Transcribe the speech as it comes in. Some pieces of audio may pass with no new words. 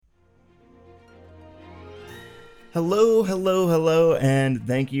Hello, hello, hello, and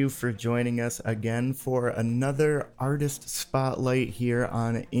thank you for joining us again for another artist spotlight here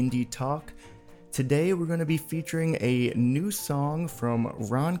on Indie Talk. Today we're going to be featuring a new song from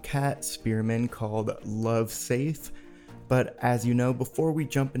RonKat Spearman called Love Safe. But as you know, before we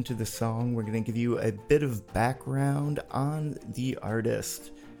jump into the song, we're going to give you a bit of background on the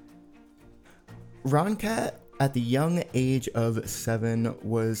artist. RonKat, at the young age of 7,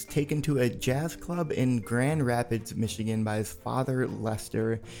 was taken to a jazz club in Grand Rapids, Michigan by his father,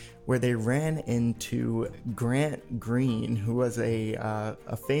 Lester, where they ran into Grant Green, who was a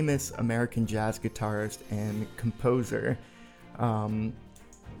famous American jazz guitarist and composer.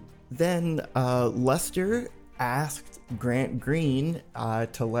 Then Lester asked Grant Green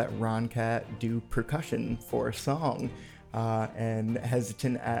to let RonKat do percussion for a song. And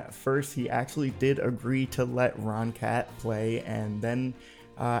hesitant at first, he actually did agree to let RonKat play, and then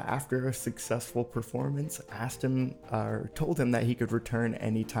after a successful performance, told him that he could return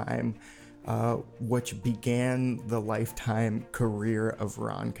anytime, which began the lifetime career of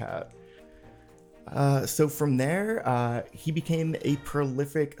RonKat. So from there, he became a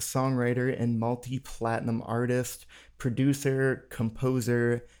prolific songwriter and multi-platinum artist, producer,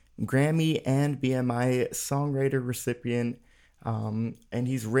 composer, Grammy and BMI songwriter recipient, and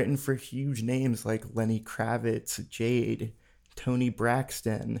he's written for huge names like Lenny Kravitz, Jade, Toni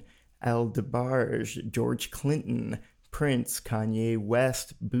Braxton, Elle DeBarge, George Clinton, Prince, Kanye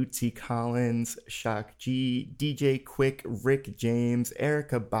West, Bootsy Collins, Shock G, DJ Quick, Rick James,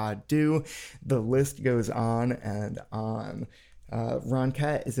 Erykah Badu. The list goes on and on.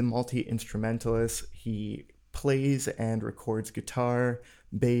 RonKat is a multi-instrumentalist. He plays and records guitar,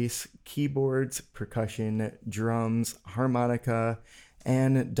 bass, keyboards, percussion, drums, harmonica,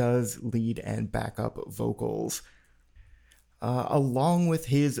 and does lead and backup vocals. Along with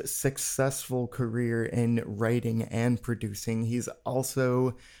his successful career in writing and producing, he's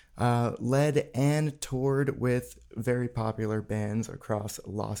also led and toured with very popular bands across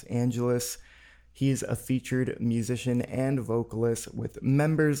Los Angeles. He's a featured musician and vocalist with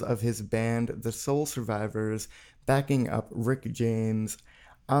members of his band, The Soul Survivors, backing up Rick James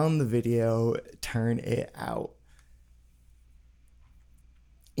on the video Turn It Out.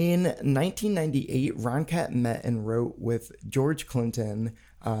 In 1998, RonKat met and wrote with George Clinton,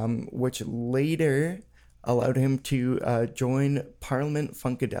 which later allowed him to join Parliament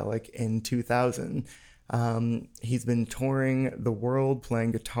Funkadelic in 2000. He's been touring the world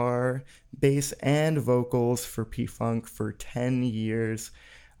playing guitar, bass, and vocals for P-Funk for 10 years.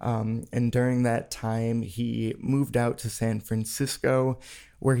 And during that time, he moved out to San Francisco,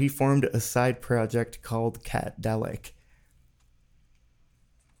 where he formed a side project called Catdelic.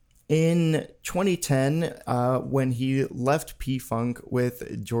 In 2010, when he left P-Funk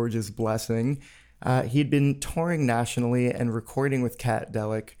with George's blessing, he'd been touring nationally and recording with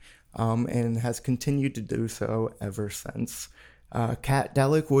Catdelic, and has continued to do so ever since.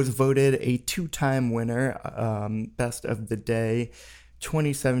 Catdelic was voted a 2-time winner, Best of the Day,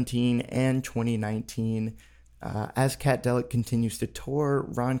 2017 and 2019. As Catdelic continues to tour,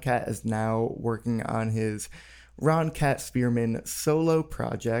 RonKat is now working on his RonKat Spearman solo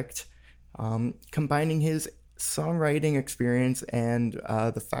project, combining his songwriting experience and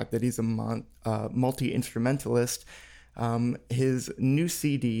the fact that he's a multi-instrumentalist. His new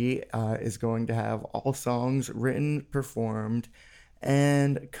CD is going to have all songs written, performed,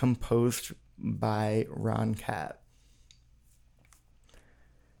 and composed by RonKat.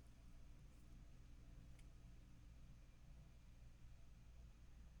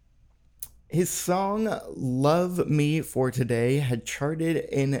 His song Love Me for Today had charted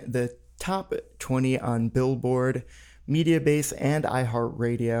in the top 20 on Billboard, Mediabase, and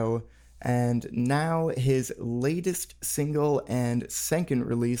iHeartRadio. And now his latest single and second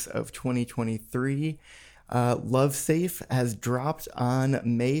release of 2023, Love Safe, has dropped on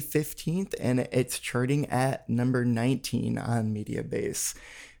May 15th, and it's charting at number 19 on Mediabase.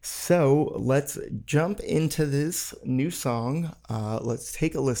 So let's jump into this new song. Let's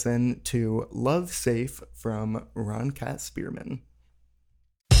take a listen to Love Safe from RonKat Spearman.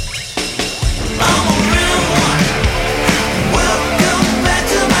 Welcome back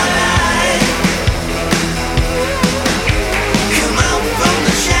to my life. Come out from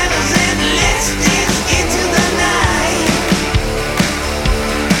the shadows and let's dance into the night.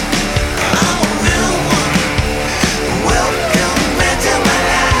 I'm a real one. Welcome back to my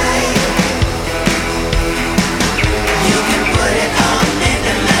life. You can put it on in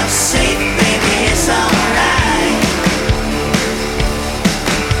the love safe, baby, it's alright.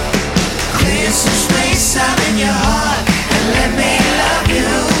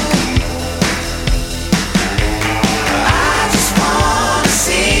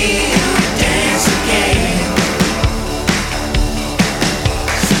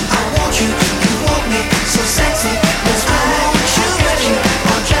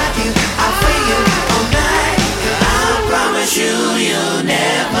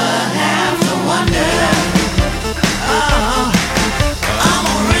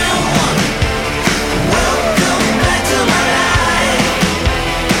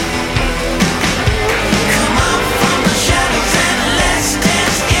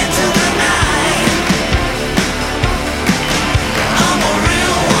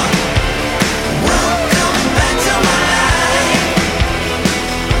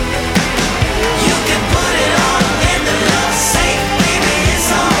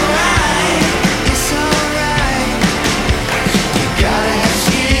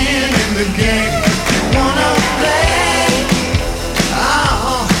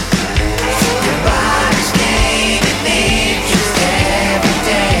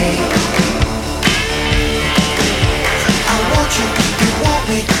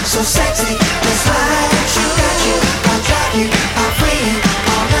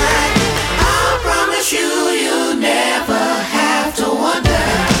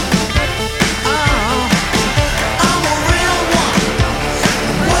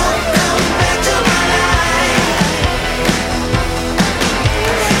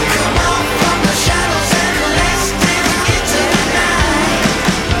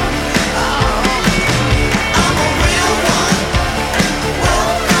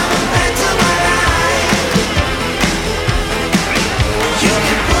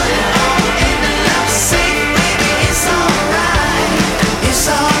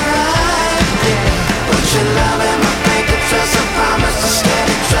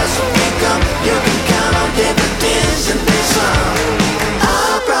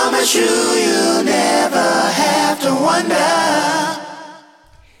 true, you'll never have to wonder.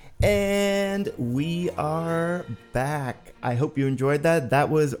 And we are back. I hope you enjoyed that. That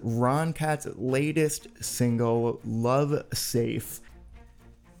was RonKat's latest single, Love Safe.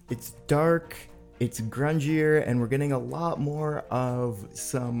 It's dark, it's grungier, and we're getting a lot more of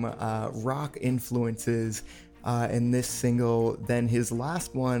some rock influences in this single than his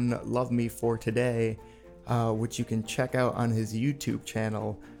last one, Love Me For Today, which you can check out on his YouTube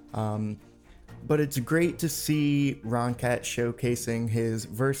channel. But it's great to see RonKat showcasing his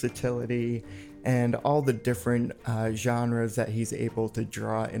versatility and all the different genres that he's able to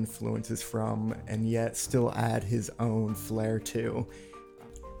draw influences from and yet still add his own flair to.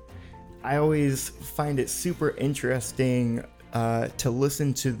 I always find it super interesting to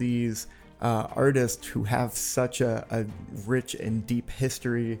listen to these artists who have such a rich and deep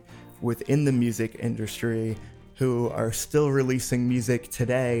history within the music industry, who are still releasing music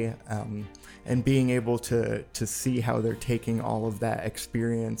today, and being able to see how they're taking all of that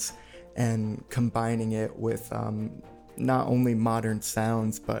experience and combining it with not only modern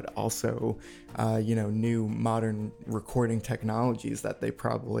sounds, but also new modern recording technologies that they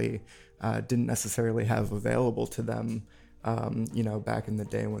probably didn't necessarily have available to them back in the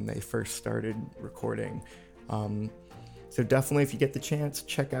day when they first started recording. So definitely, if you get the chance,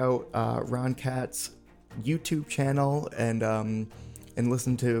 check out RonKat's YouTube channel and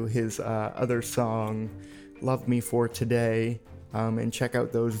listen to his other song, Love Me For Today, and check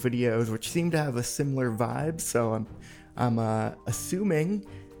out those videos, which seem to have a similar vibe. So I'm assuming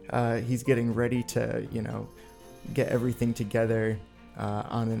he's getting ready to get everything together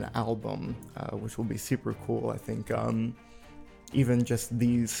on an album, which will be super cool. I think even just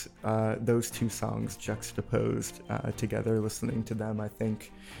those two songs juxtaposed together, listening to them, I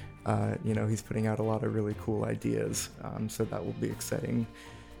think he's putting out a lot of really cool ideas, so that will be exciting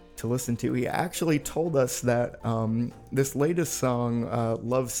to listen to. He actually told us that this latest song,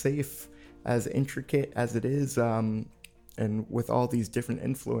 Love Safe, as intricate as it is, and with all these different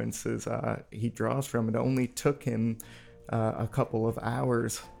influences he draws from, it only took him a couple of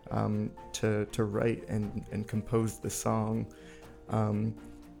hours to write and compose the song.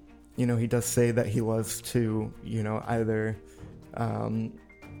 He does say that he loves to either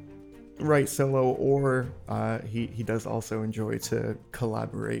write solo, or he does also enjoy to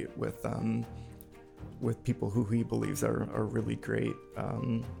collaborate with people who he believes are really great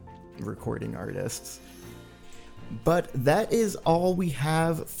recording artists. But that is all we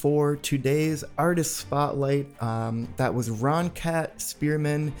have for today's Artist Spotlight. That was RonKat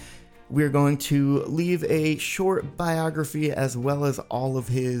Spearman. We're going to leave a short biography as well as all of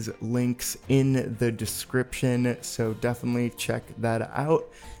his links in the description, so definitely check that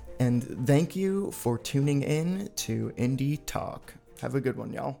out. And thank you for tuning in to Indie Talk. Have a good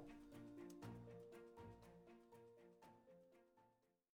one, y'all.